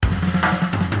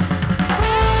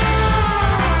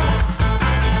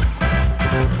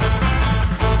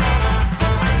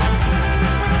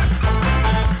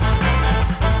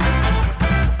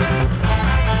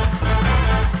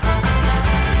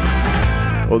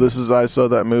this is I Saw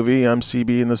That Movie. I'm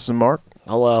CB and this is Mark.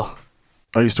 Hello.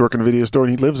 I used to work in a video store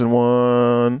and he lives in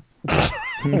one.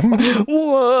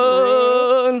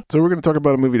 One. So we're going to talk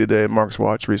about a movie today Mark's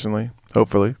watched recently,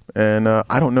 hopefully. And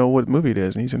I don't know what movie it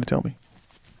is and he's going to tell me.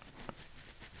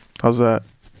 How's that?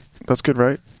 That's good,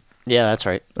 right? Yeah, that's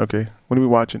right. Okay. What are we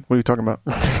watching? What are you talking about?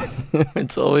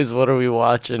 It's always what are we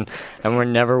watching, and we're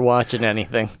never watching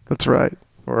anything. That's right.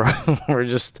 We're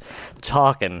just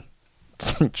talking,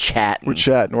 chatting. We're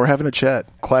chatting. We're having a chat.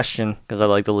 Question, because I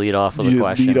like to lead off with a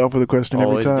question. Lead off with a question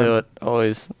Always every time. do it.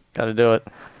 Always got to do it.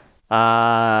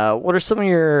 What are some of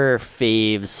your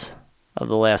faves of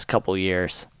the last couple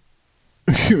years?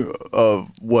 Of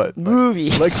what?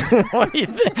 Movies. Like What do you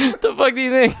think? The fuck do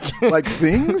you think? like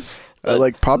things?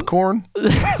 Like popcorn?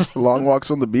 Long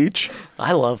walks on the beach?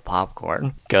 I love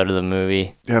popcorn. Go to the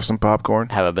movie, You have some popcorn?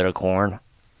 have a bit of corn.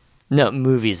 No,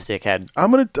 movies, dickhead.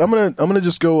 I'm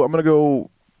gonna go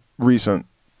recent,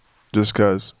 just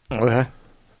cause. Okay.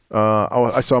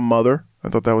 I saw Mother. I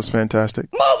thought that was fantastic.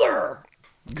 Mother.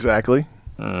 Exactly.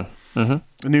 Mm-hmm.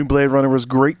 The new Blade Runner was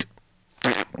great.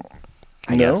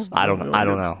 I guess. I don't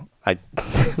know.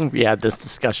 We had this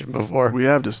discussion before. We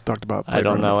have just talked about. Blade I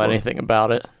don't Runner know before. anything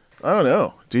about it. I don't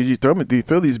know, dude. You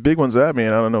throw these big ones at me,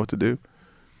 and I don't know what to do.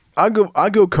 I go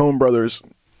Coen Brothers,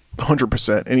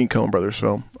 100%. Any Coen Brothers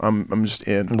film, I'm just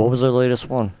in. What was their latest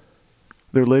one?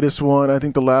 Their latest one, I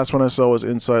think the last one I saw was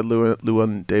Inside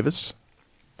Llewyn Davis.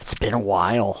 It's been a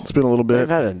while. It's been a little bit.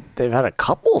 They've had a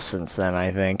couple since then, I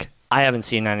think. I haven't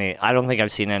seen any. I don't think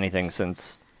I've seen anything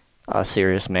since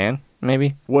Serious Man,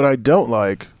 maybe. What I don't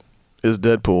like is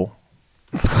Deadpool.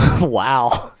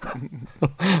 Wow.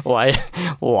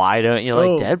 Why don't you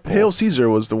like Deadpool? Hail Caesar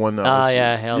was the one that was.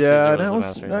 Yeah, Hail Caesar was the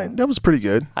most recent. that was pretty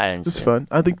good. I didn't It's see fun.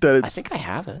 I think that I think I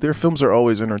have it. their films are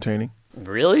always entertaining.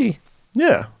 Really?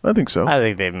 Yeah, I think so. I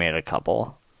think they've made a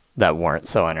couple that weren't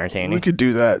so entertaining. We could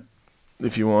do that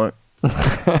if you want.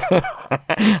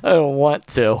 I don't want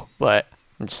to, but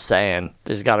I'm just saying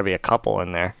there's got to be a couple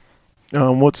in there.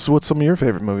 What's some of your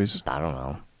favorite movies? I don't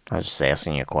know. I was just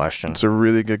asking you a question. It's a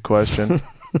really good question.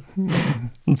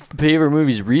 Favorite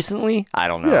movies recently? I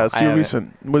don't know. Yeah, it's your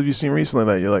recent. What have you seen recently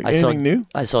that you like? Anything new?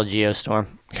 I saw Geostorm.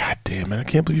 God damn it! I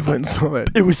can't believe you went and saw that.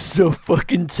 It was so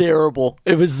fucking terrible.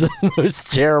 It was the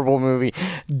most terrible movie.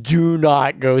 Do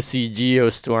not go see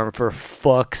Geostorm, for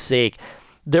fuck's sake.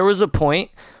 There was a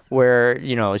point where, me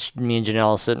and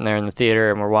Janelle sitting there in the theater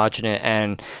and we're watching it,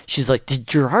 and she's like, did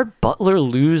Gerard Butler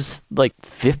lose like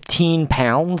 15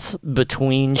 pounds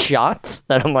between shots?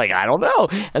 And I'm like, I don't know.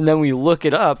 And then we look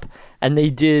it up, and they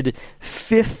did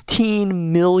 $15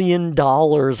 million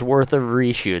worth of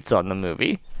reshoots on the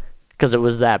movie because it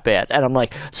was that bad. And I'm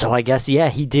like, so I guess, yeah,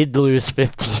 he did lose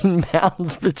 15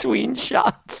 pounds between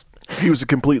shots. He was a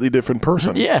completely different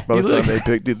person. Yeah, By the time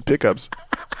they did pickups.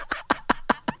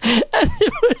 And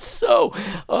it was so,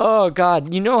 oh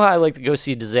God, you know how I like to go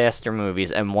see disaster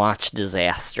movies and watch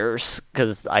disasters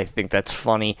because I think that's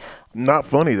funny. Not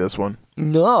funny, this one.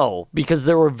 No, because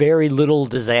there were very little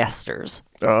disasters.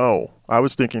 Oh, I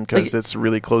was thinking because it's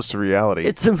really close to reality.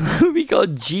 It's a movie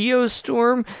called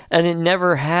Geostorm, and it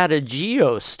never had a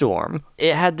geostorm.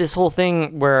 It had this whole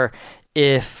thing where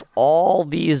if all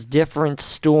these different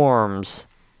storms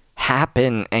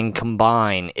happen and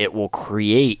combine, it will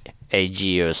create a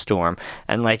geostorm.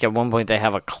 And like at one point they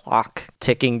have a clock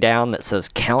ticking down that says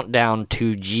countdown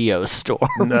to geostorm.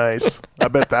 Nice. I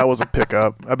bet that was a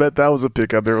pickup.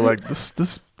 They were like,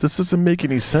 this doesn't make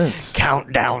any sense.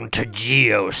 Countdown to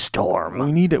geostorm.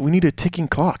 We need a ticking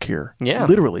clock here. Yeah.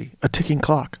 Literally a ticking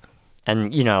clock.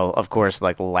 And of course,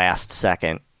 like last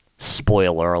second,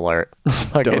 spoiler alert,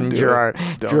 fucking Don't do Gerard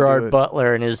it. Don't do it.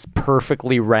 Butler and his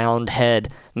perfectly round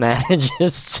head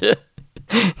manages to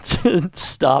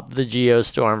stop the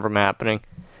geostorm from happening.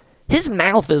 His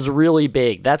mouth is really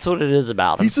big. That's what it is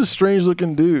about him. He's a strange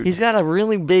looking dude. He's got a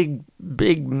really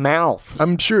big mouth.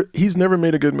 I'm sure he's never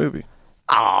made a good movie.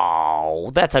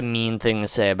 Oh, that's a mean thing to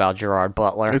say about Gerard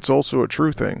Butler. It's also a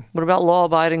true thing. What about Law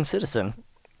Abiding Citizen?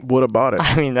 What about it?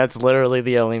 I mean, that's literally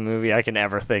the only movie I can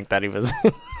ever think that he was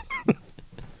in.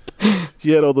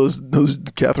 He had all those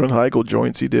Katherine Heigl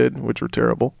joints he did, which were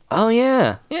terrible. Oh,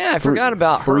 yeah. Yeah, I forgot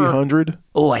about her. 300.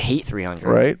 Oh, I hate 300.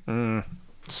 Right?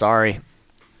 Sorry.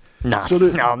 No,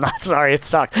 So I'm not sorry. It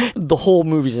sucked. The whole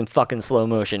movie's in fucking slow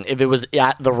motion. If it was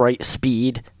at the right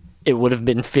speed, it would have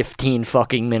been 15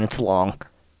 fucking minutes long.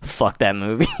 Fuck that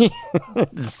movie.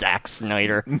 Zack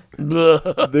Snyder.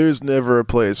 There's never a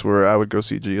place where I would go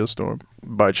see Geostorm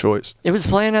by choice. It was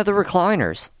playing at the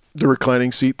Recliners. The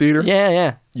reclining seat theater?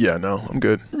 Yeah. Yeah, no, I'm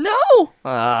good. No.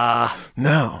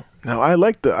 No. Now I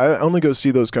only go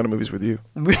see those kind of movies with you.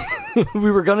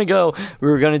 We were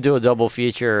gonna do a double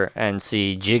feature and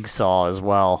see Jigsaw as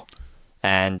well.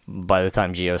 And by the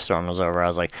time Geostorm was over, I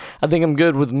was like, I think I'm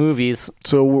good with movies.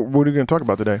 So what are you going to talk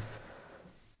about today?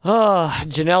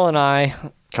 Janelle and I,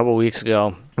 a couple weeks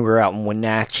ago, we were out in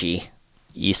Wenatchee,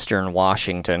 Eastern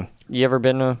Washington. You ever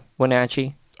been to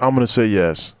Wenatchee? I'm going to say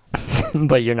yes.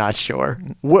 But you're not sure.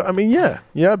 What? I mean, yeah.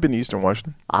 Yeah, I've been to Eastern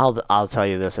Washington. I'll tell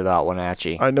you this about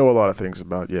Wenatchee. I know a lot of things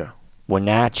about, yeah.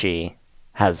 Wenatchee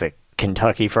has a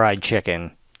Kentucky Fried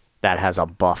Chicken that has a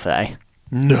buffet.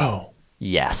 No.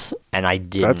 Yes, and I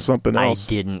didn't. That's something else. I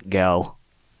didn't go.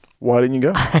 Why didn't you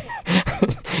go?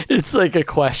 It's like a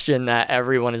question that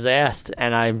everyone is asked,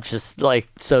 and I'm just like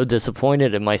so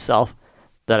disappointed in myself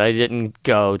that I didn't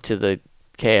go to the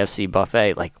KFC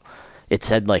buffet. Like, it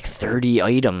said like 30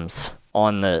 items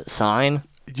on the sign.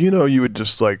 You know, you would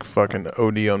just like fucking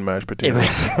OD on mashed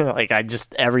potatoes. Like,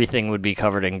 everything would be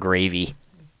covered in gravy.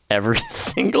 Every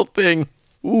single thing.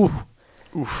 Ooh.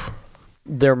 Oof.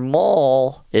 Their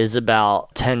mall is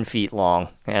about 10 feet long.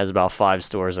 It has about 5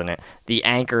 stores in it. The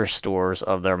anchor stores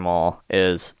of their mall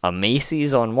is a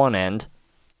Macy's on one end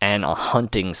and a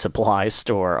hunting supply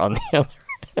store on the other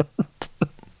end.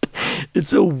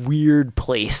 It's a weird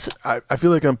place. I feel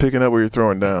like I'm picking up what you're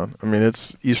throwing down. I mean,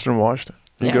 it's Eastern Washington.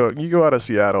 You go out of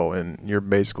Seattle and you're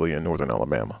basically in northern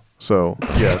Alabama. So,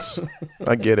 yes,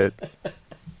 I get it.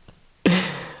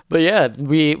 But yeah,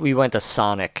 we went to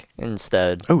Sonic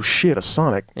instead. Oh shit, a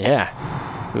Sonic.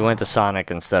 Yeah. We went to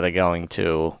Sonic instead of going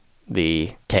to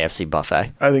the KFC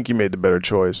buffet. I think you made the better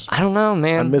choice. I don't know,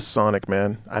 man. I miss Sonic,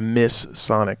 man. I miss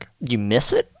Sonic. You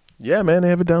miss it? Yeah, man, they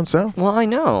have it down south. Well, I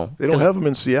know. They don't have them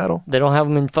in Seattle. They don't have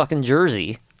them in fucking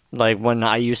Jersey. Like, when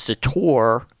I used to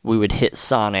tour, we would hit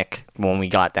Sonic when we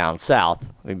got down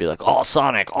south. We'd be like, oh,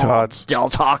 Sonic, oh, Tots. Del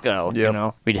Taco, Yep. you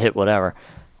know? We'd hit whatever.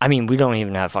 I mean, we don't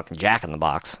even have fucking Jack in the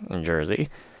Box in Jersey.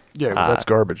 Yeah, well, that's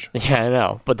garbage. Yeah, I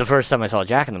know. But the first time I saw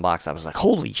Jack in the Box, I was like,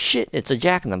 holy shit, it's a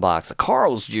Jack in the Box, a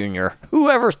Carl's Jr.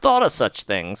 Whoever thought of such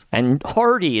things? And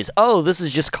Hardee's, oh, this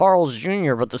is just Carl's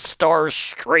Jr., but the star's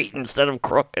straight instead of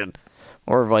crooked.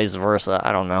 Or vice versa.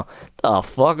 I don't know. The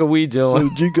fuck are we doing? So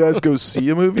did you guys go see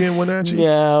a movie in Wenatchee?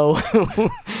 No.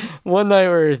 One night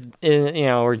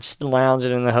we're just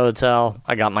lounging in the hotel.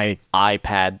 I got my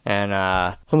iPad and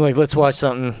I'm like, let's watch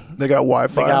something. They got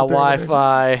Wi-Fi. They got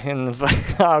Wi-Fi and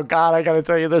oh god, I gotta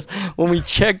tell you this. When we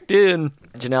checked in,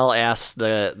 Janelle asked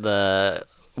the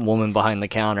woman behind the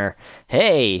counter,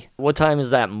 "Hey, what time is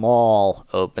that mall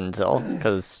open till?"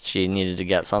 Because she needed to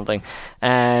get something,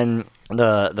 and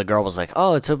the girl was like,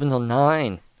 "Oh, it's open till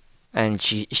 9." And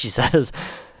she says,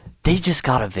 "They just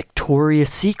got a Victoria's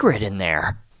Secret in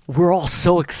there. We're all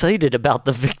so excited about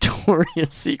the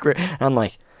Victoria's Secret." And I'm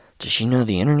like, does she know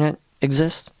the internet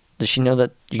exists? Does she know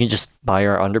that you can just buy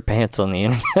her underpants on the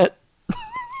internet?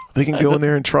 They can go in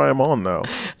there and try them on, though.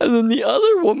 And then the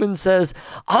other woman says,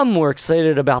 "I'm more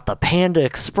excited about the Panda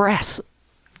Express."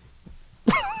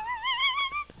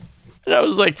 And I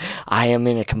was like, I am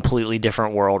in a completely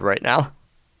different world right now.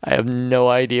 I have no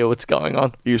idea what's going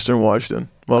on. Eastern Washington.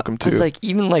 Welcome to. It's like,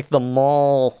 even like the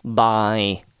mall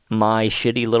by my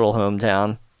shitty little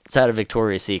hometown, it's had a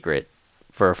Victoria's Secret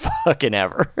for fucking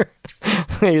ever.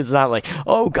 It's not like,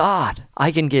 oh God,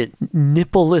 I can get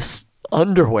nippleless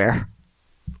underwear.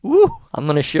 Woo! I'm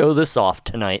going to show this off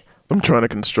tonight. I'm trying to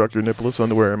construct your nippleless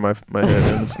underwear in my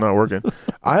head, and it's not working.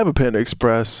 I have a Panda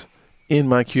Express in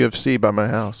my QFC by my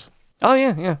house. Oh,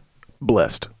 yeah.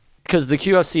 Blessed. Because the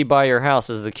QFC by your house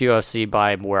is the QFC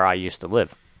by where I used to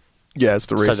live. Yeah, it's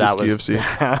the racist So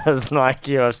QFC. That was my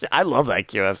QFC. I love that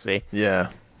QFC. Yeah.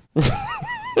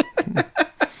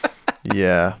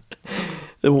 Yeah.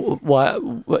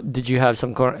 What did you have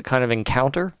some kind of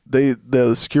encounter?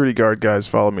 The security guard guys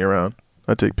follow me around.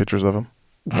 I take pictures of them.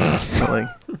 Like,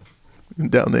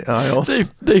 down the aisles.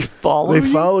 They follow you? They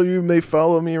follow you. And they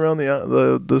follow me around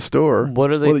the store.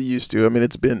 What are they? Well, they used to. I mean,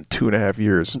 it's been 2.5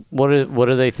 years. What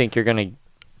do they think you're gonna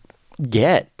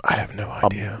get? I have no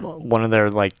idea. One of their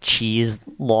like cheese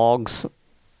logs,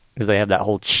 because they have that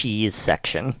whole cheese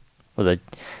section with a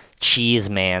cheese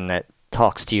man that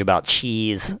talks to you about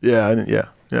cheese. Yeah.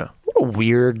 What a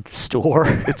weird store.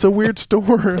 It's a weird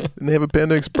store, and they have a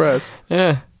Panda Express.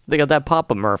 Yeah, they got that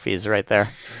Papa Murphy's right there.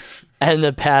 And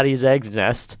the Patty's Eggs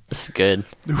Nest. It's good.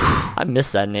 I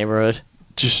miss that neighborhood.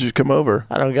 Just should come over.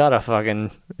 I don't got a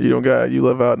fucking... You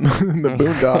live out in the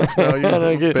boondocks now. You I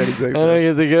don't get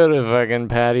to go to fucking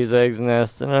Patty's Eggs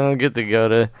Nest, and I don't get to go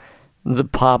to the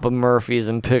Papa Murphy's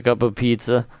and pick up a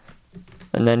pizza.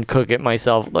 and then cook it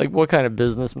myself. Like, what kind of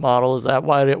business model is that?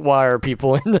 Why are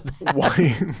people into that?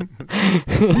 Why?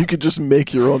 You could just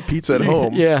make your own pizza at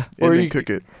home. Yeah. And then cook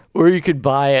it. Or you could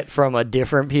buy it from a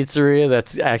different pizzeria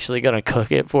that's actually going to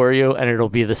cook it for you, and it'll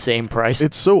be the same price.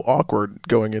 It's so awkward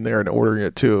going in there and ordering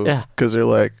it too. Yeah. Because they're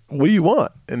like, "What do you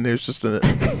want?" And there's just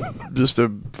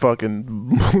a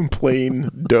fucking plain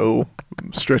dough,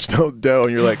 stretched out dough,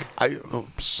 and you're like,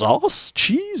 "Sauce,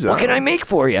 cheese." What can I make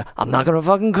for you? I'm not going to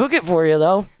fucking cook it for you,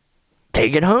 though.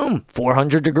 Take it home.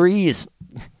 400 degrees.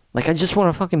 Like, I just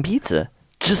want a fucking pizza.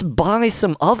 Just buy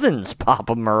some ovens,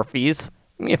 Papa Murphy's.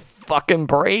 Give me a fucking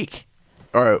break.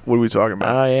 All right, what are we talking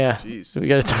about? Oh, yeah. Jeez. We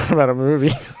got to talk about a movie.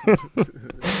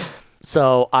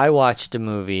 So I watched a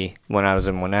movie when I was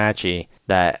in Wenatchee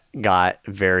that got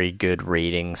very good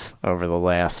ratings over the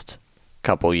last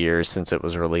couple years since it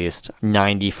was released.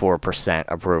 94%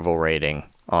 approval rating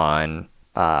on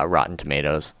Rotten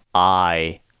Tomatoes.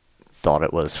 I thought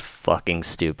it was fucking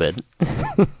stupid.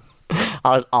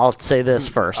 I'll say this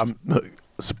first. I'm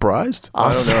surprised?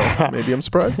 I don't know. Maybe I'm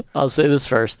surprised. I'll say this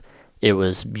first. It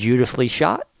was beautifully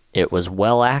shot. It was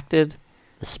well acted.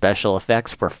 The special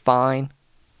effects were fine.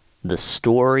 The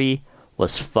story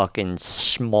was fucking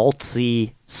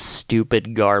schmaltzy,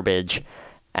 stupid garbage.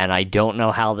 And I don't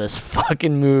know how this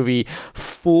fucking movie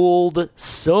fooled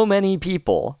so many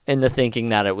people into thinking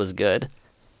that it was good.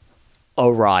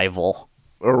 Arrival.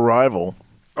 Arrival.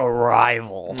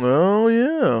 Oh,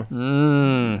 yeah.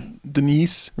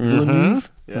 Denis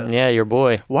Villeneuve. Yeah, your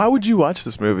boy. Why would you watch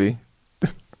this movie?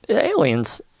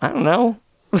 Aliens. I don't know.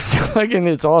 Fucking,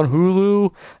 it's on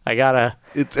Hulu.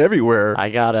 It's everywhere. I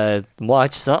gotta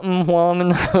watch something while I'm in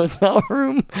the hotel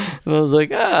room. And I was like,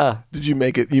 Did you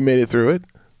make it? You made it through it?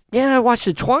 Yeah, I watched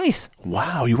it twice.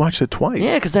 Wow, you watched it twice?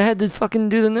 Yeah, because I had to fucking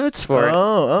do the notes for it.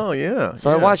 Oh, yeah.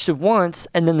 So I watched it once,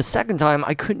 and then the second time,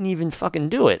 I couldn't even fucking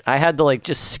do it. I had to, like,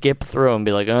 just skip through and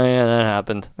be like, oh, yeah, that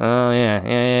happened. Oh,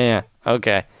 yeah.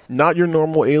 Okay. Not your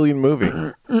normal alien movie.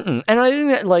 And I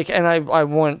didn't, like, and I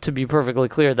want to be perfectly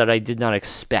clear that I did not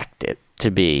expect it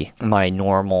to be my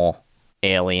normal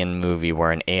alien movie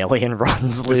where an alien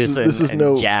runs loose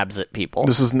and jabs at people.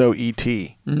 This is no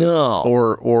E.T. No.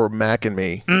 Or Mac and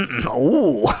Me.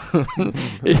 Ooh.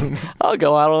 I'll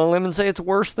go out on a limb and say it's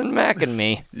worse than Mac and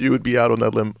Me. You would be out on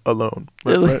that limb alone.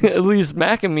 At least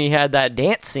Mac and Me had that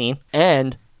dance scene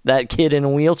and that kid in a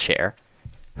wheelchair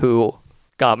who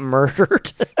got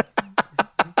murdered.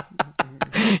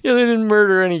 Yeah, they didn't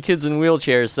murder any kids in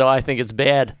wheelchairs, so I think it's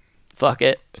bad. Fuck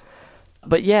it.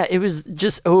 But yeah, it was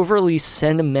just overly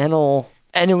sentimental.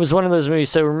 And it was one of those movies.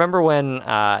 So remember when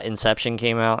Inception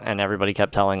came out and everybody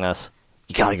kept telling us,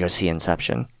 you got to go see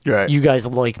Inception. Right. You guys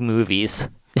like movies.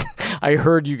 I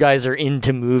heard you guys are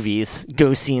into movies.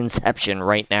 Go see Inception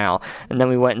right now. And then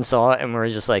we went and saw it and we were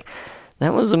just like,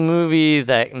 that was a movie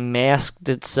that masked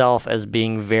itself as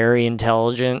being very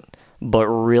intelligent, but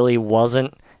really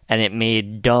wasn't. And it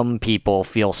made dumb people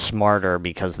feel smarter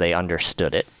because they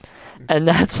understood it. And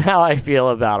that's how I feel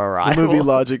about Arrival. The movie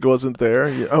logic wasn't there.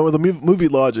 The movie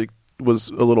logic was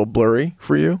a little blurry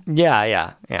for you?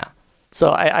 Yeah.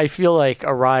 So I feel like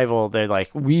Arrival, they're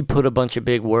like, we put a bunch of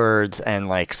big words and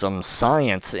like some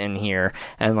science in here.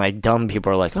 And like dumb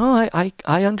people are like, oh,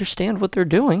 I understand what they're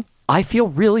doing. I feel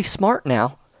really smart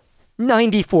now.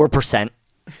 94%.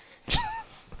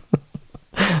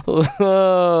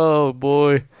 Oh,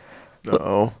 boy.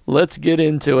 Uh-oh. Let's get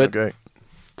into it. Okay.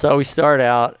 So we start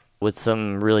out with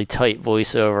some really tight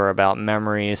voiceover about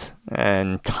memories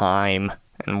and time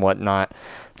and whatnot,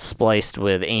 spliced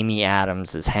with Amy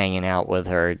Adams is hanging out with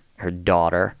her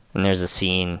daughter. And there's a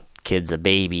scene, kid's a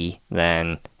baby,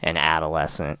 then an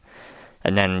adolescent.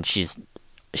 And then she's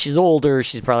older,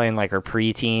 she's probably in like her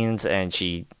preteens, and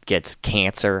she gets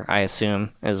cancer, I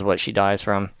assume, is what she dies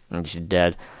from, and she's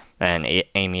dead. And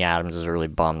Amy Adams is really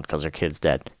bummed because her kid's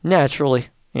dead. Naturally,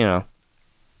 you know.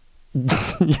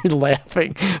 You're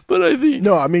laughing, but I think...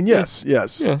 No, I mean, yes. Yeah,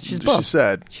 she's bummed. She's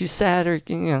sad. She's sad, her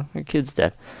kid's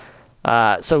dead.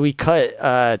 So we cut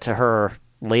to her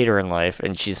later in life,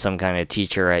 and she's some kind of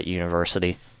teacher at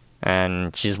university,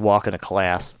 and she's walking to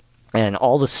class. And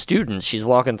all the students, she's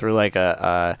walking through like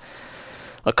a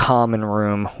common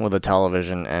room with a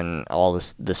television, and all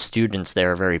the students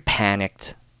there are very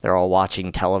panicked. They're all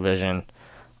watching television,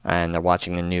 and they're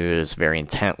watching the news very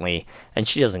intently, and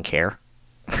she doesn't care.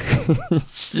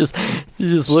 she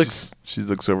just looks. She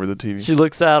looks over the TV. She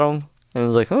looks at them and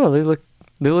is like, "Oh, they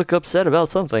look upset about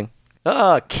something."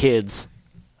 Kids,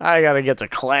 I gotta get to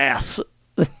class.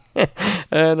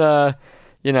 And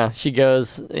she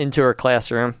goes into her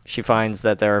classroom. She finds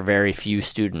that there are very few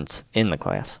students in the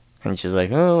class, and she's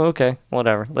like, "Oh, okay,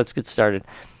 whatever. Let's get started."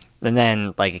 And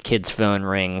then, like, a kid's phone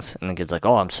rings, and the kid's like,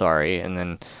 oh, I'm sorry. And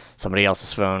then somebody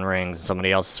else's phone rings, and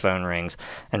somebody else's phone rings.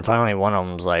 And finally, one of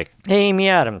them's like, hey, Amy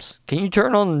Adams, can you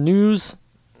turn on the news?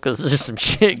 Because there's just some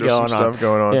shit There's going some on. stuff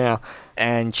going on. Yeah.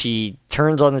 And she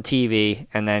turns on the TV,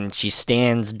 and then she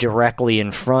stands directly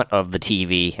in front of the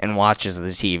TV and watches the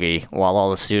TV while all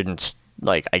the students,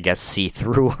 like, I guess, see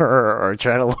through her or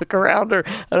try to look around her.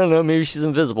 I don't know. Maybe she's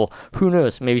invisible. Who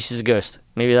knows? Maybe she's a ghost.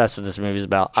 Maybe that's what this movie's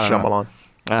about. I don't know.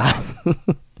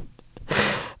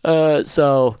 Shyamalan.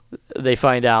 So they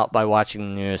find out by watching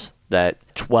the news that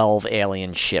 12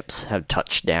 alien ships have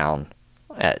touched down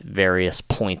at various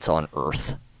points on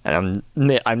Earth. And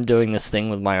I'm doing this thing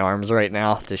with my arms right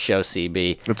now to show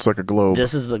CB. It's like a globe.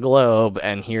 This is the globe,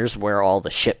 and here's where all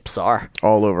the ships are.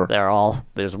 All over.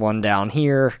 There's one down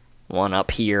here, one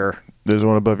up here. There's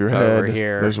one above your head. Over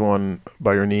here. There's one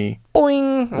by your knee.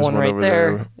 Boing! There's One right over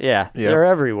there. Yeah, they're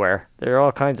everywhere. There are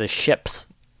all kinds of ships.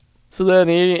 So then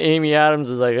Amy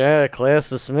Adams is like, class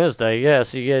dismissed, I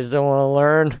guess. You guys don't want to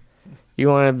learn? You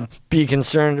want to be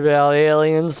concerned about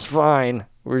aliens? Fine.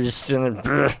 We're just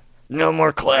gonna... No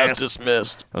more class.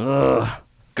 Dismissed. Go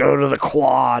to the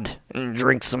quad and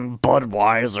drink some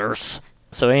Budweisers.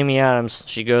 So Amy Adams,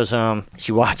 she goes home,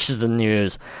 she watches the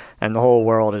news, and the whole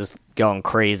world is going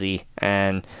crazy.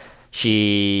 And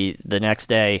the next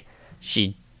day,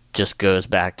 she just goes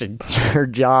back to her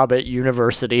job at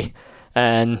university.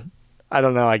 And I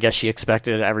don't know, I guess she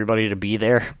expected everybody to be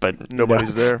there, but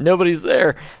Nobody's there. Nobody's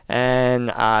there.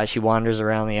 And she wanders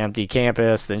around the empty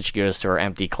campus. Then she goes to her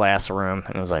empty classroom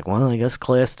and is like, well, I guess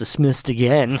class dismissed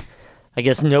again. I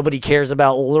guess nobody cares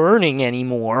about learning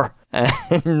anymore.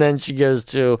 And then she goes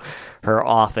to her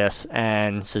office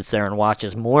and sits there and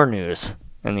watches more news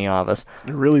in the office.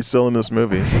 You're really selling this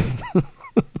movie.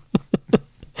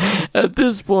 At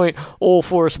this point, old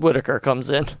Forrest Whitaker comes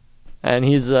in. And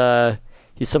he's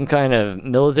some kind of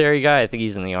military guy. I think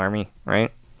he's in the Army,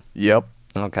 right? Yep.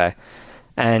 Okay.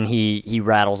 And he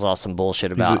rattles off some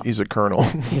bullshit about... He's a colonel.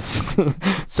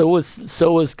 So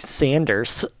was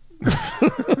Sanders.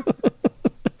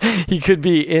 He could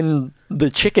be in the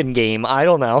chicken game. I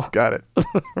don't know. Got it.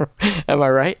 Am I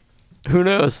right? Who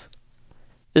knows?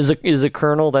 Is a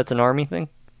colonel that's an Army thing?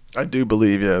 I do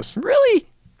believe, yes. Really?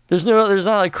 There's not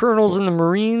like colonels in the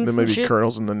Marines. There may and be shit?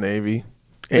 colonels in the Navy.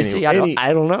 See, I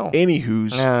don't know.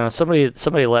 Anywho's.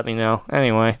 Somebody let me know.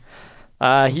 Anyway,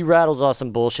 he rattles off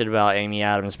some bullshit about Amy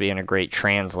Adams being a great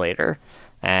translator,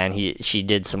 and she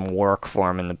did some work for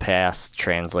him in the past,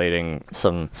 translating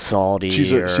some Saudi.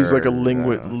 She's like a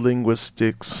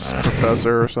linguistics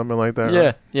professor or something like that. Yeah,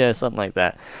 right? yeah, something like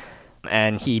that.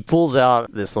 And he pulls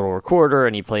out this little recorder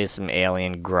and he plays some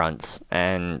alien grunts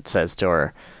and says to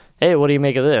her, "Hey, what do you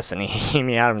make of this?" And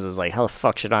Amy Adams is like, "How the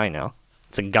fuck should I know?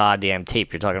 It's a goddamn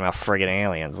tape. You're talking about friggin'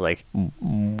 aliens. Like,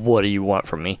 what do you want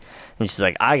from me?" And she's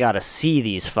like, "I gotta see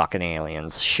these fucking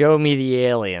aliens. Show me the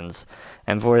aliens."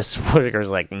 And Forrest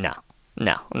Whitaker's like, no,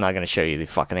 I'm not gonna show you the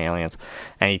fucking aliens.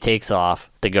 And he takes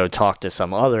off to go talk to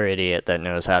some other idiot that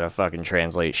knows how to fucking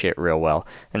translate shit real well.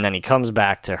 And then he comes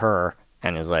back to her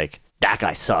and is like, "That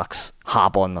guy sucks.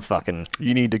 Hop on the fucking...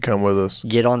 You need to come with us.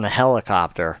 Get on the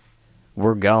helicopter.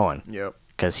 We're going." Yep.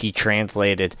 Because he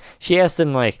translated... She asked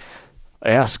him, like...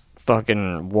 Ask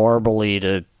fucking Warbly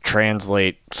to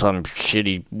translate some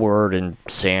shitty word in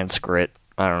Sanskrit.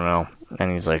 I don't know. And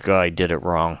he's like, "Oh, I did it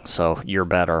wrong, so you're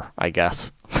better, I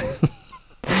guess."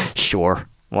 Sure,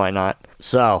 why not?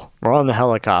 So, we're on the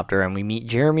helicopter, and we meet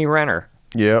Jeremy Renner.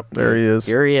 Yep, there he is.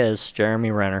 Here he is,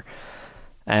 Jeremy Renner.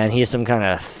 And he's some kind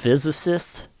of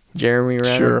physicist, Jeremy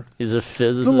Renner. Sure. He's a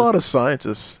physicist. There's a lot of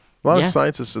scientists. A lot Yeah. of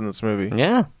scientists in this movie.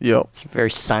 Yeah. Yep. It's a very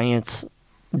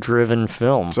science-driven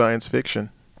film. Science fiction,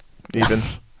 even.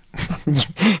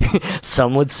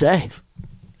 Some would say.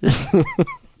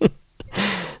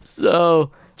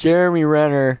 So, Jeremy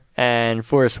Renner and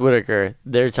Forrest Whitaker,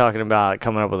 they're talking about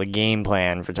coming up with a game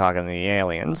plan for talking to the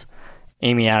aliens.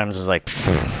 Amy Adams is like,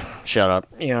 "Shut up.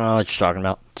 You know what you're talking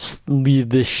about. Just leave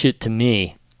this shit to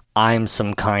me. I'm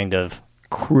some kind of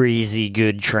crazy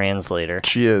good translator.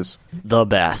 She is. The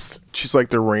best." She's like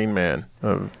the Rain Man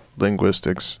of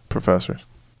linguistics professors.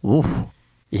 Ooh.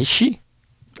 Is she?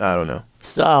 I don't know.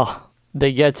 So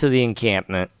they get to the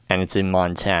encampment, and it's in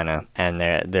Montana, and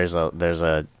there's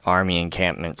a army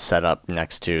encampment set up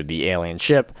next to the alien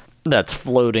ship that's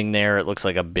floating there. It looks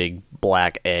like a big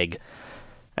black egg,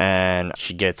 and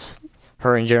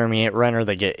her and Jeremy Renner,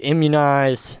 they get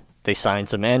immunized. They sign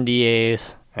some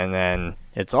NDAs, and then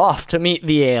it's off to meet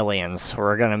the aliens.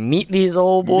 We're gonna meet these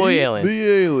old boy aliens. The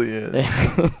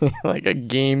alien. Like a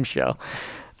game show.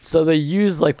 So they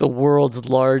use like the world's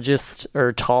largest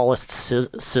or tallest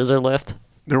scissor lift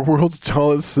Their world's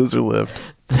tallest scissor lift.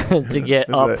 to get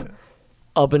Is up that-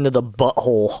 up into the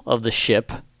butthole of the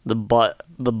ship. The butt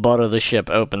of the ship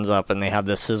opens up, and they have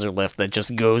this scissor lift that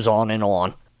just goes on and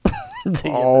on.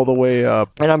 all the way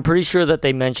up. And I'm pretty sure that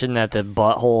they mentioned that the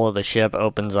butthole of the ship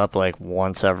opens up like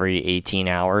once every 18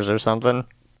 hours or something.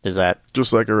 Is that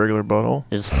Just like a regular butthole.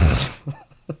 is?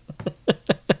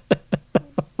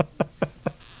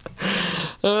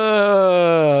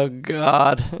 Oh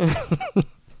God.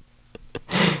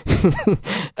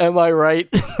 Am I right?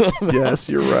 Yes,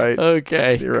 you're right.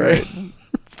 Okay. You're right.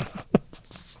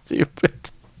 Stupid.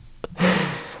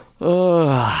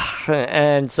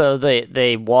 And so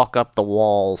they walk up the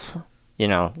walls, you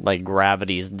know, like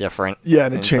gravity's different. Yeah,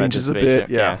 and it inside the changes a spaceship.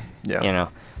 bit. Yeah. Yeah. You know,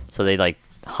 so they like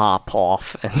hop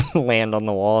off and land on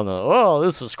the wall and oh,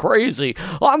 this is crazy.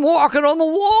 I'm walking on the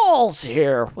walls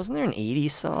here. Wasn't there an 80s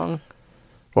song?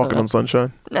 Walking on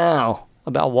sunshine, No.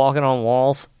 About walking on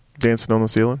walls? dancing on the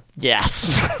ceiling.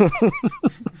 Yes.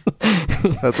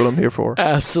 That's what I'm here for.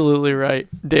 Absolutely right.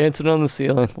 Dancing on the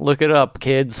ceiling. Look it up,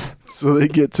 kids. So they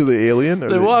get to the alien. Or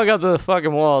They walk up to the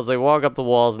fucking walls. They walk up the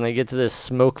walls and they get to this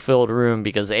smoke-filled room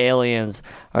because aliens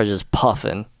are just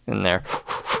puffing in there.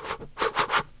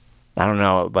 I don't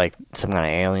know, like some kind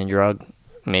of alien drug.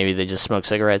 Maybe they just smoke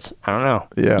cigarettes. I don't know.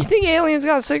 Yeah. You think aliens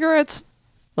got cigarettes?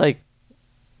 Like,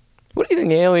 what do you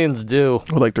think aliens do?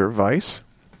 Or like their vice.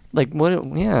 Like, what?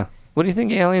 Yeah. What do you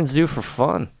think aliens do for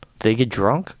fun? Do they get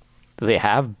drunk? Do they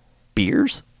have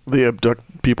beers? They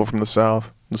abduct people from the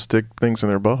south and stick things in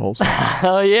their buttholes.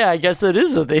 Oh, yeah, I guess that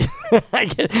is what they...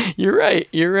 You're right.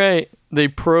 You're right. They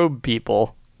probe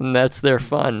people, and that's their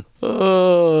fun.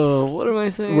 Oh, what am I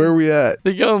saying? Where are we at?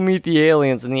 They go meet the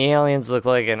aliens, and the aliens look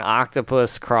like an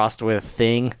octopus crossed with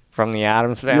Thing from the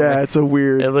Addams Family. Yeah, it's a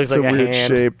weird. It looks it's like a a weird hand.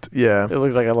 shaped. Yeah. It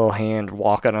looks like a little hand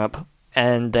walking up.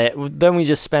 And then we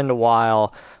just spend a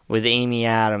while with Amy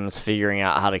Adams figuring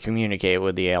out how to communicate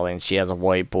with the aliens. She has a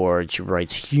whiteboard. She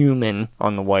writes human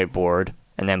on the whiteboard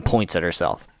and then points at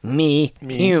herself. Me,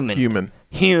 human. Human.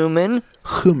 Human.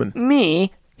 Human.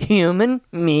 Me, human.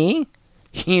 Me,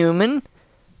 human.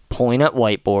 Point at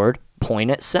whiteboard.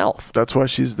 Point at self. That's why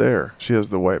she's there. She has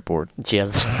the whiteboard. She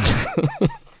has...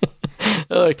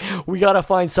 Like, we got to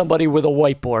find somebody with a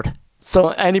whiteboard. So,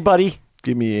 anybody...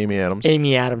 Give me Amy Adams.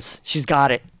 Amy Adams. She's got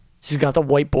it. She's got the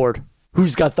whiteboard.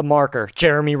 Who's got the marker?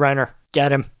 Jeremy Renner.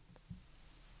 Get him.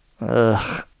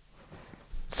 Ugh.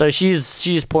 So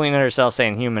she's pointing at herself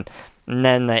saying human. And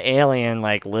then the alien,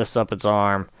 like, lifts up its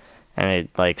arm and it,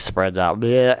 like, spreads out.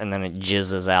 Bleh, and then it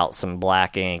jizzes out some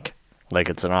black ink like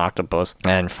it's an octopus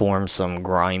and forms some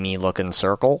grimy looking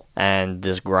circle. And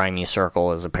this grimy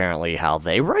circle is apparently how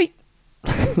they write.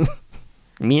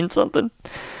 Mean something?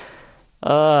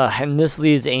 And this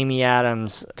leads Amy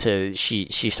Adams to she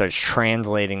starts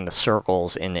translating the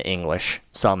circles into English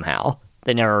somehow.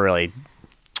 They never really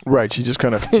Right. She just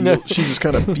kind of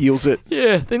feels it.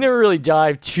 Yeah, they never really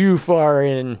dive too far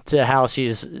into how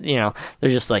she's, you know,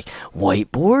 they're just like,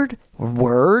 whiteboard,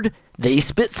 word, they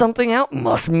spit something out,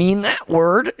 must mean that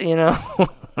word, you know.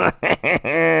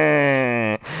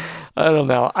 I don't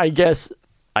know. I guess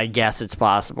it's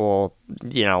possible,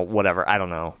 you know, whatever. I don't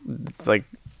know. It's like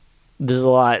there's a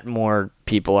lot more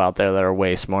people out there that are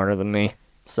way smarter than me.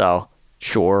 So,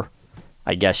 sure.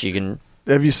 I guess you can.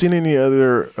 Have you seen any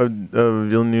other of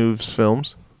Villeneuve's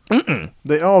films? Mm-mm.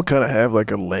 They all kind of have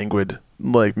like a languid,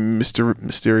 like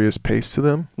mysterious pace to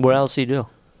them. What else do you do?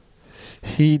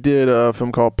 He did a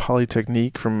film called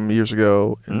Polytechnique from years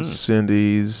ago, and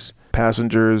Cindy's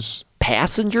Passengers.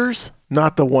 Passengers?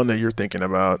 Not the one that you're thinking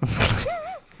about.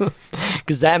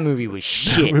 Because that movie was That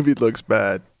shit. movie looks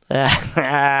bad.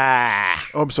 Prisoners.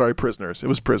 Oh, I'm sorry, Prisoners. It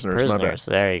was Prisoners. My bad.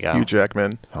 There you go. Hugh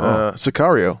Jackman.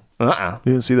 Sicario. You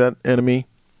didn't see that? Enemy.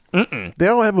 Mm-mm. They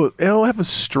all have a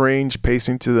strange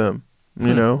pacing to them,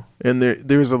 you know. And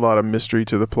there's a lot of mystery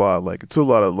to the plot. Like it's a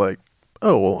lot of like,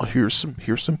 oh well, here's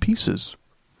some pieces.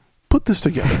 Put this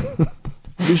together.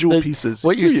 Visual pieces.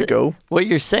 Here you go. What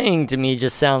you're saying to me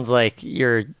just sounds like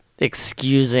you're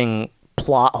excusing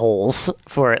plot holes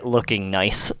for it looking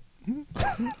nice.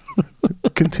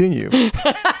 Continue.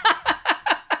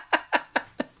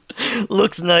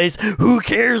 Looks nice. Who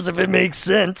cares if it makes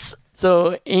sense?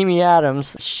 So Amy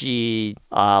Adams, she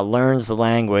learns the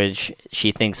language.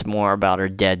 She thinks more about her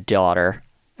dead daughter.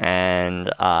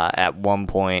 And at one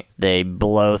point, they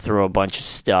blow through a bunch of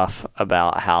stuff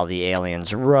about how the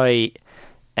aliens write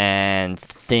and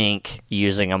think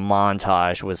using a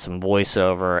montage with some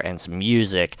voiceover and some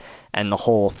music. And the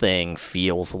whole thing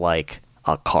feels like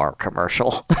a car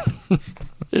commercial.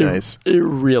 Nice. It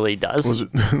really does. Was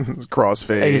it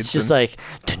crossfades? And it's just like,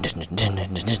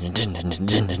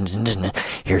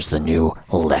 here's the new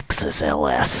Lexus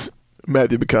LS.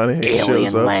 Matthew McConaughey shows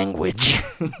Alien up. language.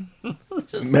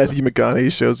 Matthew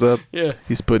McConaughey shows up. Yeah.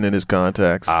 He's putting in his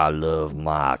contacts. I love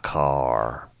my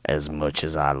car as much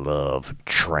as I love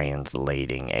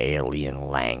translating alien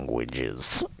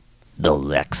languages. The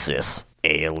Lexus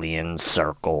Alien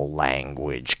Circle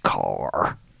Language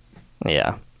Car.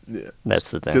 Yeah. Yeah.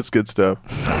 That's the thing. That's good stuff.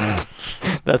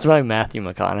 That's my Matthew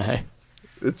McConaughey.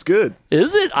 It's good.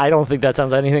 Is it? I don't think that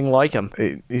sounds anything like him.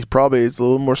 He's probably, it's a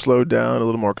little more slowed down, a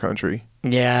little more country.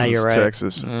 Yeah, you're It's right.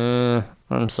 Texas.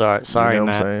 I'm sorry. Sorry, You know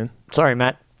what Matt. I'm saying? Sorry,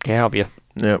 Matt. Can't help you.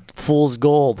 Yep. Fool's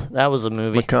Gold. That was a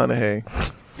movie. McConaughey.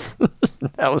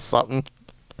 That was something.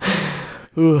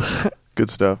 Ooh. Good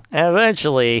stuff.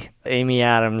 Eventually, Amy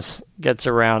Adams gets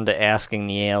around to asking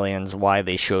the aliens why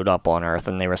they showed up on Earth,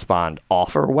 and they respond,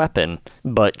 offer weapon.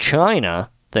 But China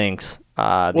thinks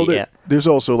There's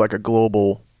also like a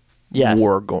global Yes.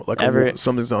 war going. Like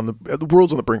something's on the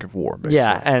world's on the brink of war. Basically.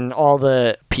 Yeah, and all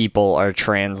the people are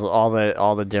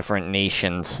all the different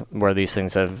nations where these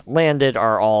things have landed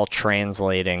are all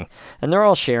translating, and they're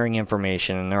all sharing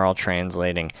information, and they're all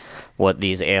translating what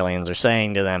these aliens are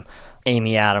saying to them.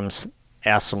 Amy Adams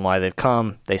asks them why they've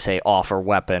come. They say offer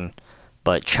weapon,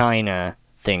 but China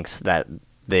thinks that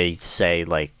they say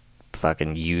like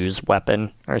fucking use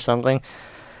weapon or something,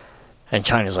 and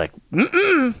China's like,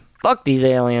 fuck these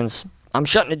aliens. I'm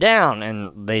shutting it down.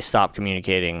 And they stop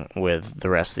communicating with the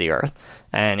rest of the Earth.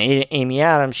 And Amy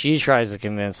Adams, she tries to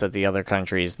convince that the other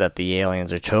countries that the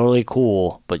aliens are totally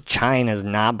cool, but China's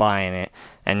not buying it.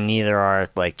 And neither are,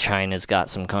 like, China's got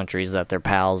some countries that they're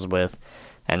pals with.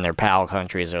 And their pal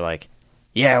countries are like,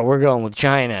 yeah, we're going with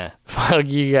China. Fuck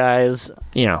you guys.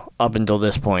 You know, up until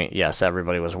this point, yes,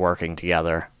 everybody was working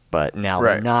together. But now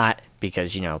they're not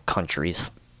because, you know,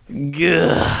 countries.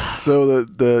 Gah. So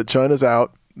the China's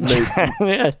out.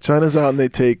 China's out, and they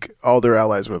take all their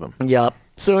allies with them. Yup.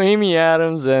 So Amy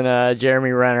Adams and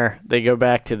Jeremy Renner, they go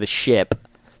back to the ship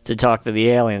to talk to the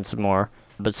aliens some more.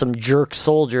 But some jerk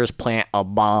soldiers plant a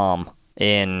bomb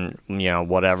in, you know,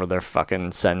 whatever they're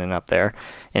fucking sending up there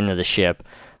into the ship.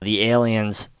 The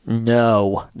aliens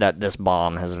know that this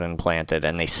bomb has been planted,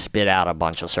 and they spit out a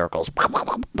bunch of circles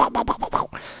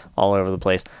all over the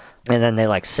place. And then they,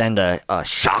 like, send a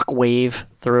shock wave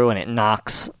through, and it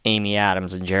knocks Amy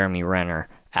Adams and Jeremy Renner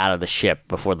out of the ship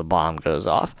before the bomb goes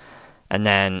off. And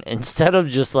then instead of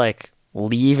just, like,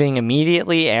 leaving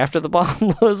immediately after the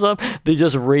bomb blows up, they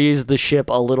just raise the ship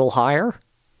a little higher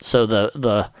so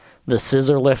the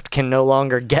scissor lift can no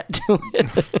longer get to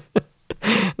it.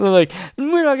 They're like,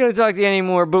 we're not going to talk to you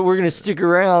anymore, but we're going to stick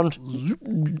around.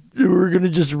 We're going to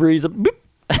just raise up.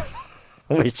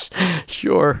 Which,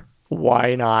 sure.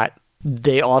 Why not?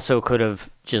 They also could have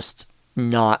just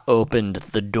not opened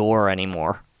the door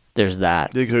anymore. There's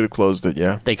that. They could have closed it,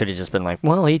 yeah. They could have just been like,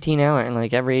 well, 18 hours, and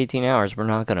like every 18 hours, we're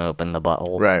not going to open the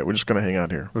butthole. Right, we're just going to hang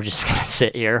out here. We're just going to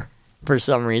sit here for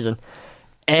some reason.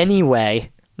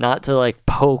 Anyway, not to like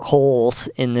poke holes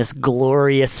in this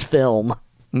glorious film.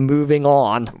 Moving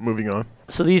on.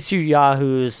 So these two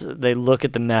yahoos, they look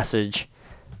at the message.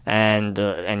 And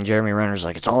Jeremy Renner's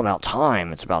like, it's all about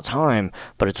time. It's about time.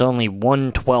 But it's only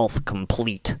 1/12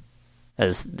 complete.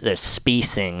 As the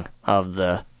spacing of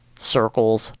the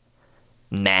circles,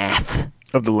 math.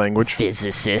 Of the language.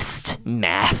 Physicist,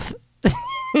 math.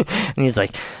 And he's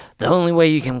like, the only way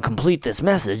you can complete this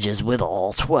message is with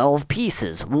all 12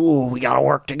 pieces. Ooh, we gotta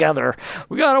work together.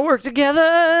 We gotta work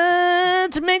together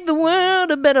to make the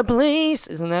world a better place.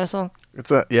 Isn't that a song?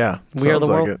 It's a, yeah. We Are the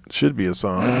like World? it. Should be a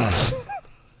song.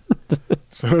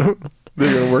 So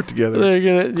they're going to work together. They're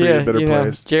gonna, create a better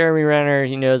place. Jeremy Renner,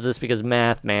 he knows this because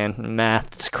math, man.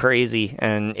 Math's crazy.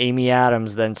 And Amy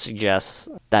Adams then suggests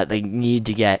that they need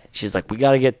to she's like, we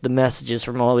got to get the messages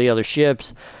from all the other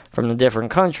ships from the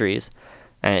different countries.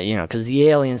 And, you know, because the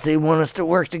aliens, they want us to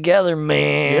work together,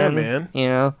 man. Yeah, man. You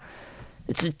know,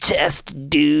 it's a test,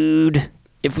 dude.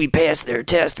 If we pass their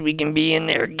test, we can be in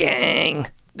their gang.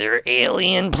 Their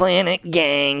alien planet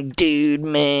gang, dude,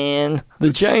 man.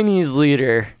 The Chinese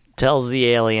leader tells the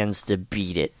aliens to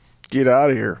beat it. Get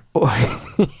out of here.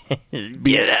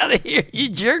 Get out of here, you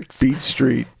jerks. Beat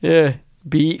Street. Yeah.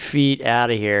 Beat feet out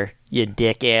of here, you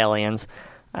dick aliens.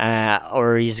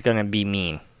 Or he's going to be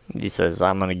mean. He says,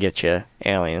 I'm going to get you,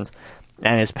 aliens.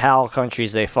 And his pal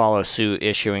countries, they follow suit,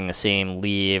 issuing the same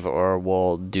leave or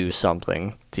we'll do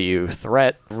something to you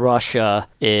threat. Russia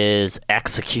is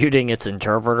executing its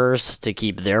interpreters to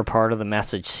keep their part of the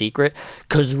message secret.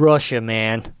 Because Russia,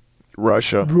 man.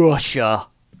 Russia. The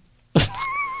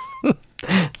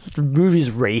movie's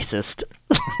racist.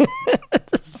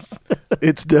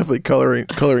 It's definitely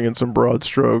coloring in some broad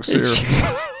strokes here.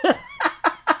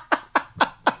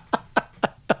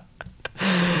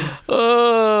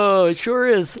 Oh, it sure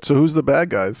is. So who's the bad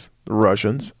guys? The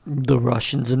Russians. The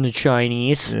Russians and the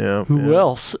Chinese. Yeah. Who yeah.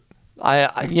 else?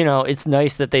 I it's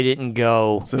nice that they didn't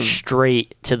go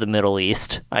straight to the Middle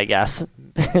East, I guess.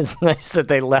 It's nice that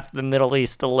they left the Middle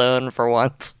East alone for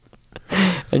once.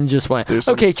 And just went,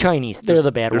 Chinese, they're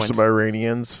the bad ones. There's some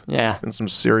Iranians. Yeah. And some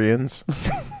Syrians.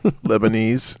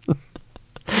 Lebanese.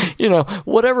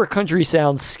 Whatever country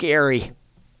sounds scary,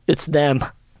 it's them.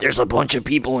 There's a bunch of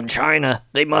people in China.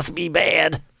 They must be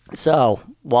bad. So,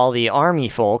 while the army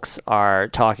folks are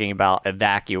talking about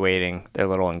evacuating their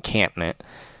little encampment,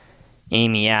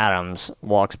 Amy Adams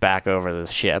walks back over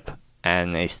the ship,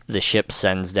 and the ship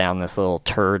sends down this little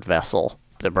turd vessel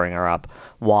to bring her up.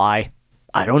 Why?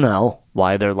 I don't know.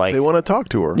 Why they're like... They want to talk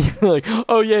to her. like,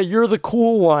 oh yeah, you're the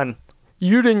cool one.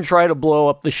 You didn't try to blow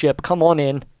up the ship. Come on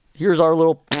in. Here's our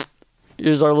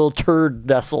little turd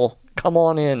vessel. Come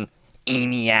on in,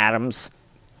 Amy Adams.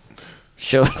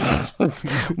 Show. I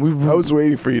was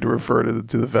waiting for you to refer to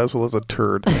the vessel as a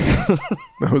turd.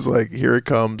 I was like, here it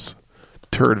comes.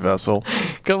 Turd vessel.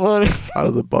 Come on in. Out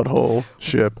of the butthole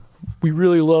ship. We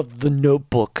really loved The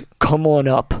Notebook. Come on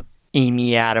up,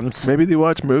 Amy Adams. Maybe they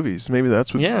watch movies. Maybe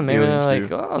that's what maybe they're like,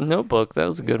 do. oh, Notebook. That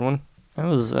was a good one. That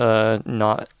was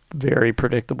not very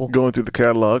predictable. Going through the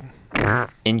catalog.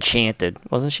 Enchanted.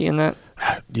 Wasn't she in that?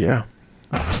 Yeah.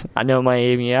 I know my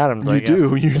Amy Adams, I guess.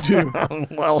 You do.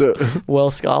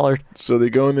 well scholared. So they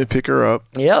go and they pick her up.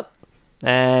 Yep.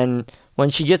 And when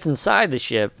she gets inside the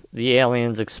ship, the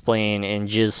aliens explain in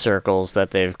jizz circles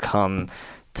that they've come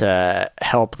to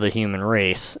help the human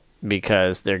race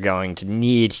because they're going to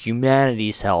need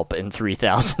humanity's help in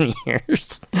 3,000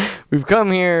 years. We've come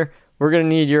here. We're going to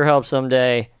need your help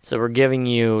someday. So we're giving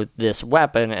you this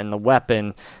weapon, and the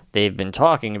weapon they've been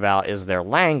talking about is their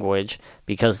language,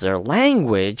 because their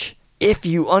language, if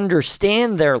you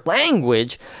understand their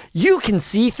language, you can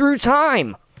see through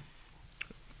time.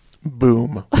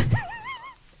 Boom.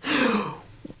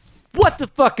 What the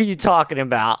fuck are you talking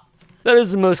about? That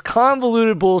is the most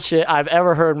convoluted bullshit I've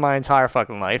ever heard in my entire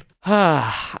fucking life.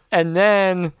 And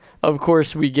then, of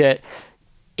course, we get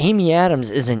Amy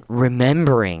Adams isn't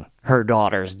remembering her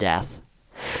daughter's death.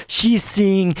 She's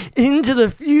seeing into the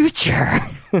future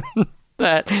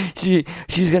that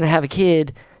she's gonna have a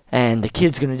kid and the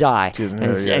kid's gonna die.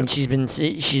 And she's been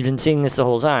seeing this the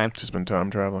whole time. She's been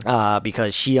time traveling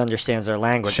because she understands their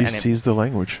language. She sees the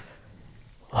language.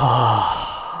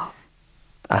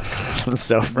 I'm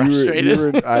so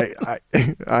frustrated.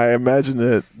 I imagine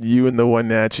that you and the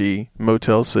Wenatchee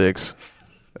Motel 6,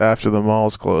 after the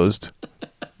mall's closed,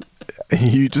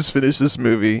 you just finished this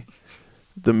movie.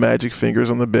 The magic fingers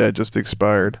on the bed just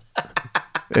expired.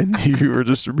 And you were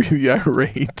just really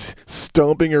irate,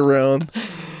 stomping around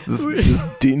this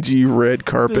dingy red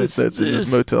carpet that's in this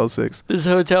Motel 6. This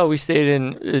hotel we stayed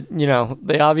in,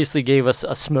 they obviously gave us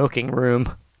a smoking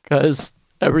room because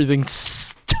everything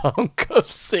stunk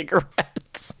of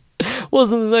cigarettes.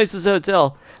 Wasn't the nicest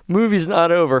hotel. Movie's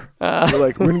not over. We're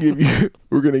like, we're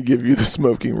gonna give you the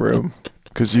smoking room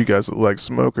because you guys look like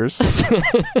smokers.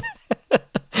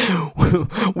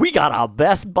 We got a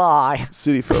Best Buy.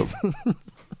 City folk.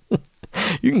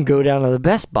 You can go down to the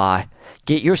Best Buy,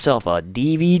 get yourself a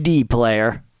DVD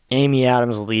player. Amy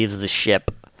Adams leaves the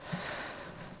ship,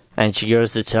 and she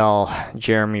goes to tell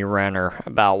Jeremy Renner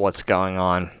about what's going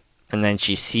on. And then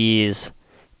she sees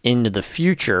into the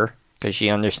future, because she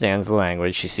understands the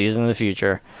language. She sees into the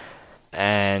future,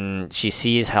 and she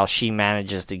sees how she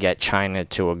manages to get China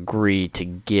to agree to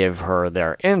give her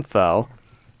their info.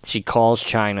 She calls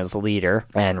China's leader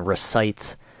and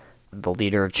recites the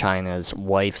leader of China's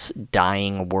wife's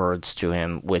dying words to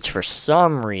him, which for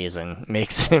some reason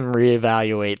makes him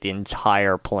reevaluate the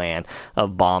entire plan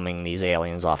of bombing these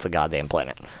aliens off the goddamn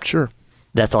planet. Sure.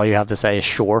 That's all you have to say is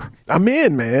sure? I'm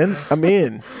in, man. I'm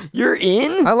in. You're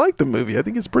in? I like the movie. I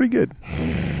think it's pretty good.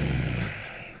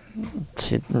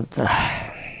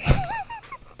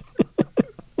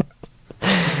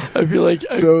 I feel like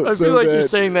you're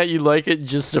saying that you like it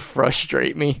just to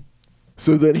frustrate me.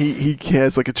 So then he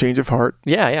has like a change of heart.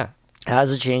 Yeah.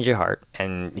 Has a change of heart,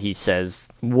 and he says,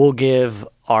 "We'll give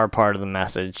our part of the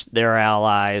message." Their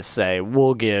allies say,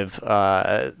 "We'll give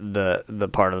the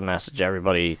part of the message."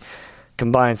 Everybody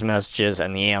combines messages,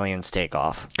 and the aliens take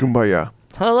off. Kumbaya.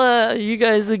 Hello, you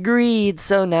guys agreed,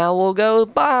 so now we'll go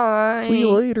bye. See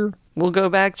you later. We'll go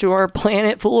back to our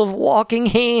planet full of walking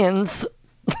hands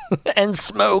and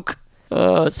smoke.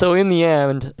 So in the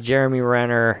end, Jeremy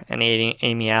Renner and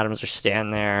Amy Adams are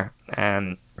standing there,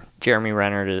 and Jeremy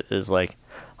Renner is like,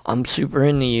 I'm super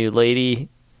into you, lady.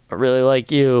 I really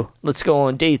like you. Let's go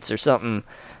on dates or something.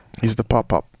 He's the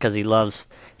pop-pop. Because he loves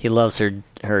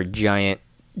her giant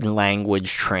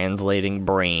language translating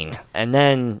brain. And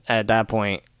then at that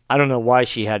point, I don't know why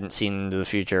she hadn't seen into the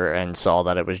future and saw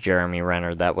that it was Jeremy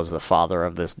Renner that was the father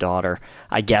of this daughter.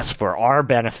 I guess for our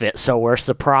benefit, so we're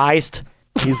surprised.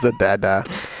 He's the dada.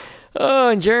 Oh,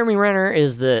 and Jeremy Renner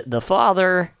is the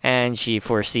father, and she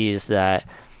foresees that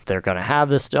they're going to have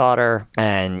this daughter,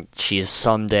 and she's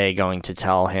someday going to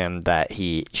tell him that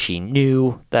she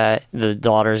knew that the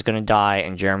daughter's going to die,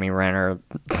 and Jeremy Renner,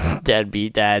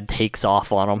 deadbeat dad, takes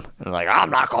off on him. And like, I'm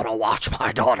not going to watch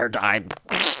my daughter die.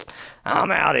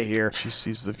 I'm out of here. She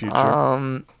sees the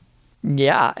future.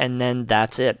 Yeah, and then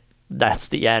that's it. That's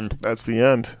the end. That's the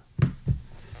end.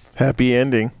 Happy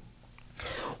ending.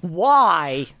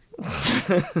 Why?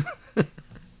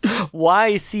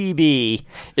 Why, CB,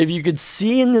 if you could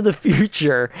see into the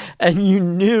future and you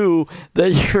knew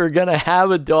that you were going to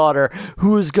have a daughter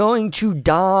who was going to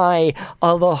die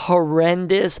of a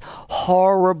horrendous,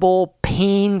 horrible,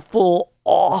 painful,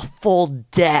 awful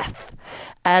death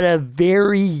at a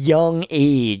very young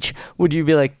age, would you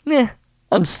be like, nah,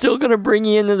 I'm still going to bring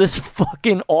you into this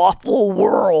fucking awful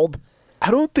world? I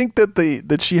don't think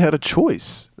that she had a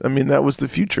choice. I mean, that was the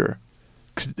future.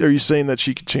 Are you saying that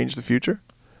she could change the future?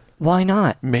 Why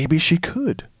not? Maybe she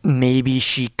could. Maybe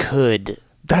she could.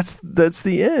 That's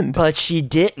the end. But she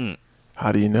didn't.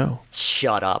 How do you know?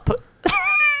 Shut up.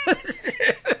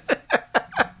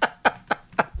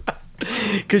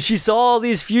 Because she saw all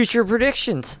these future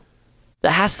predictions.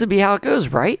 That has to be how it goes,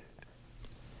 right?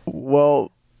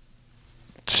 Well,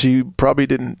 she probably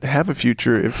didn't have a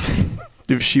future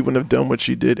if she wouldn't have done what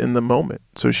she did in the moment.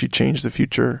 So she changed the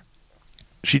future.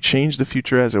 She changed the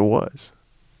future as it was.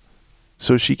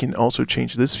 So she can also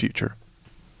change this future.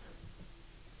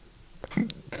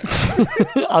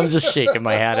 I'm just shaking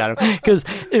my head at him. Because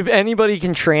if anybody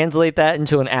can translate that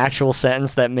into an actual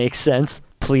sentence that makes sense,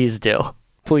 please do.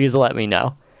 Please let me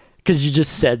know. Because you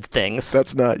just said things.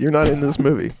 You're not in this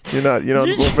movie. You're not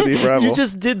going for the arrival. You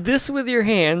just did this with your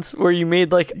hands where you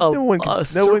made like a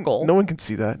circle. No one can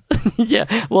see that. Yeah,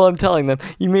 well, I'm telling them.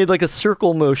 You made like a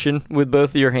circle motion with both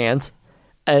of your hands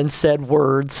and said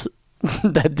words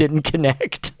that didn't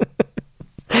connect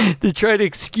to try to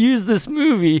excuse this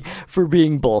movie for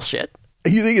being bullshit.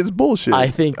 You think it's bullshit? I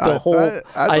think I thought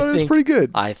it was pretty good.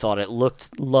 I thought it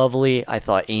looked lovely. I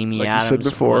thought Amy like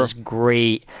Adams was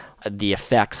great. The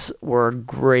effects were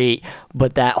great,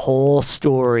 but that whole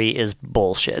story is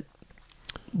bullshit.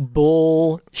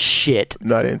 Bullshit.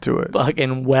 Not into it.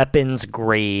 Fucking weapons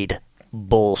grade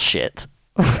bullshit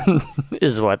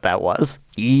is what that was.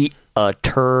 Eat a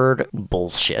turd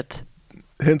bullshit.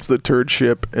 Hence the turd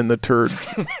ship and the turd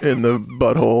in the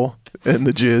butthole and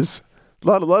the jizz. A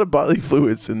lot of bodily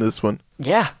fluids in this one.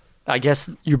 Yeah. I guess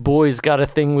your boy's got a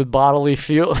thing with bodily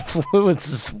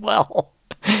fluids as well.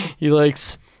 He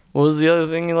likes... What was the other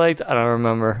thing he liked? I don't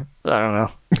remember. I don't know.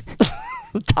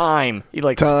 Time. He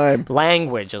likes time.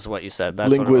 Language is what you said. That's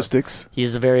linguistics.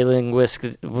 He's very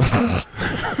linguistic.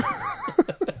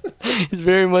 He's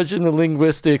very much into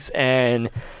linguistics and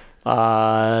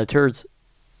turds.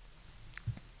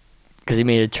 Because he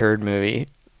made a turd movie.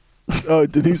 Oh,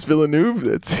 Denis Villeneuve?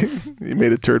 He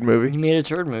made a turd movie? He made a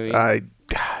turd movie.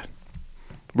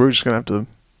 We're just going to have to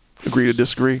agree to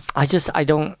disagree.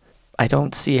 I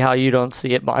don't see how you don't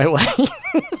see it my way.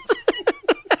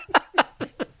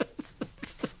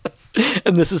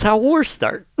 And this is how wars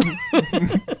start.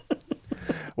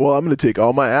 Well, I'm going to take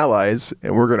all my allies,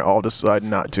 and we're going to all decide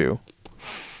not to.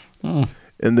 And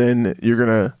then you're going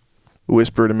to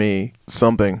whisper to me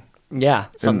something. Yeah,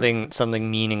 something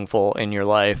meaningful in your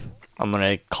life. I'm going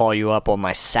to call you up on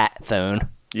my sat phone.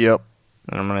 Yep.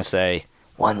 And I'm going to say,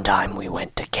 one time we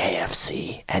went to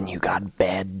KFC, and you got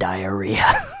bad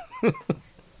diarrhea.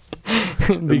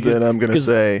 And then I'm going to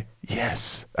say,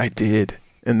 yes, I did.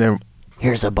 And then...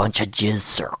 Here's a bunch of jizz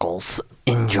circles.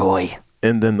 Enjoy.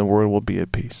 And then the world will be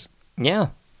at peace. Yeah.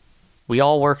 We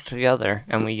all worked together,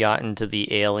 and we got into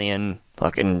the alien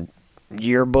fucking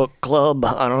yearbook club.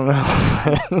 I don't know.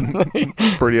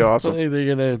 It's pretty awesome.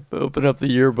 They're going to open up the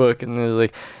yearbook, and they're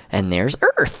like, and there's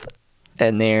Earth.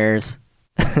 And there's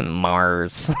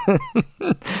Mars.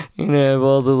 You know,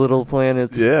 all the little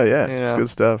planets. Yeah. It's good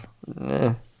stuff.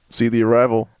 See the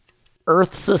arrival.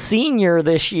 Earth's a senior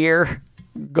this year.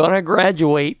 Gonna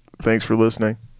graduate. Thanks for listening.